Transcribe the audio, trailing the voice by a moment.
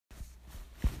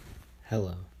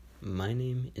Hello, my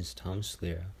name is Tom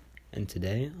Slira, and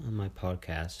today on my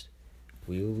podcast,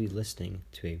 we will be listening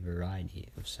to a variety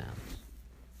of sounds.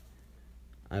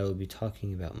 I will be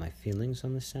talking about my feelings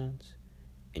on the sounds,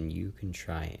 and you can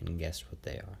try and guess what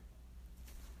they are.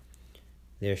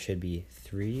 There should be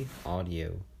 3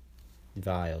 audio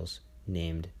files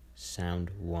named Sound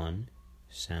 1,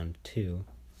 Sound 2,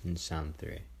 and Sound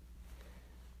 3.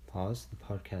 Pause the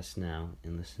podcast now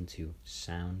and listen to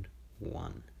Sound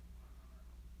 1.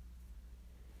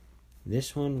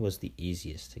 This one was the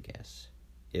easiest to guess.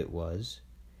 It was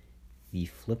the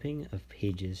flipping of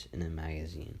pages in a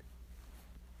magazine.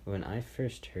 When I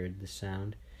first heard the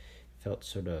sound, it felt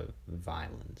sort of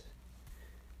violent.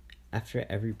 After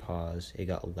every pause, it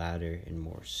got louder and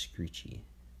more screechy.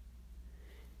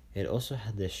 It also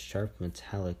had this sharp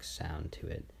metallic sound to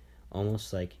it,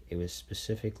 almost like it was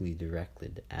specifically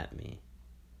directed at me.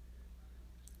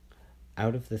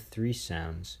 Out of the 3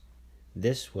 sounds,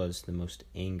 this was the most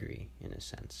angry, in a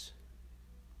sense.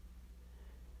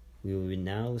 We will be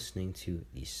now listening to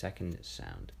the second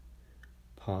sound.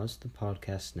 Pause the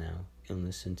podcast now and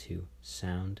listen to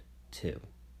Sound 2.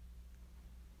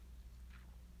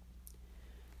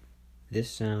 This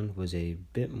sound was a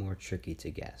bit more tricky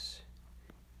to guess.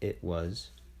 It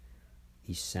was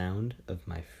the sound of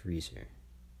my freezer.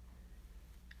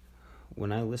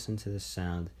 When I listened to this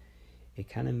sound, it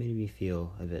kind of made me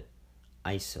feel a bit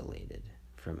isolated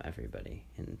from everybody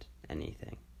and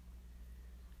anything.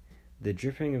 The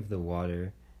dripping of the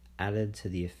water added to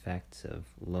the effect of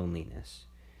loneliness,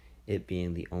 it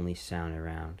being the only sound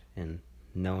around and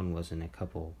no one wasn't a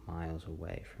couple miles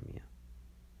away from you.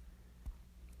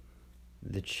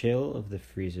 The chill of the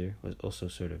freezer was also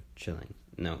sort of chilling,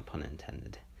 no pun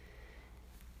intended.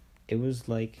 It was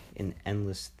like an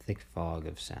endless thick fog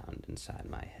of sound inside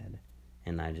my head,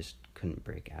 and I just couldn't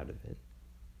break out of it.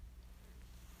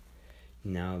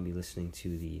 Now I'll be listening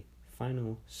to the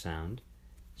final sound,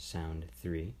 Sound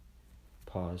 3.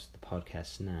 Pause the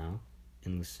podcast now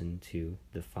and listen to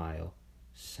the file,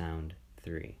 Sound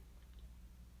 3.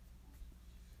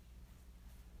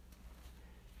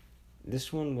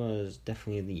 This one was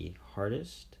definitely the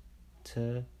hardest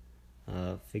to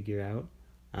figure out.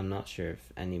 I'm not sure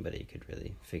if anybody could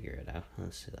really figure it out,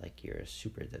 unless you're a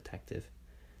super detective.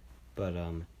 But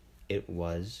it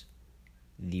was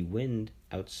the wind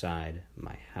outside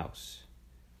my house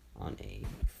on a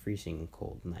freezing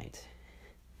cold night.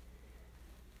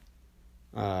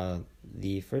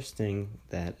 The first thing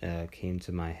that came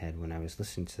to my head when I was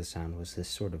listening to the sound was this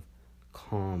sort of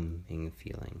calming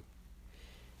feeling.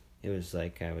 It was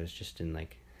like I was just in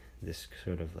this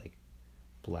sort of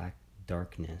black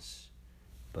darkness,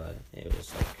 but it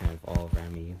was kind of all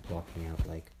around me, blocking out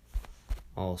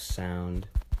all sound,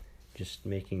 just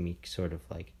making me sort of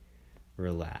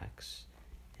relax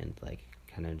and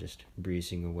kind of just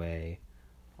breezing away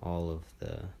all of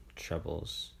the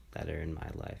troubles that are in my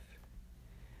life.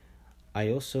 I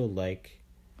also like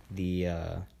the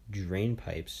drain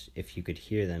pipes, if you could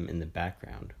hear them in the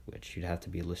background, which you'd have to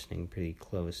be listening pretty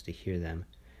close to hear them,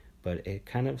 but it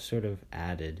kind of sort of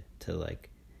added to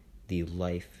the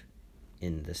life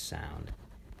in the sound,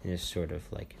 and a sort of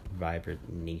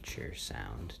vibrant nature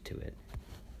sound to it.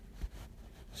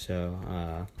 So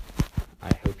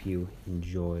I hope you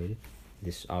enjoyed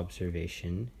this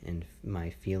observation and my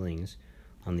feelings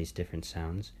on these different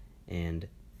sounds, and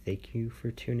thank you for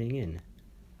tuning in.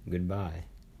 Goodbye.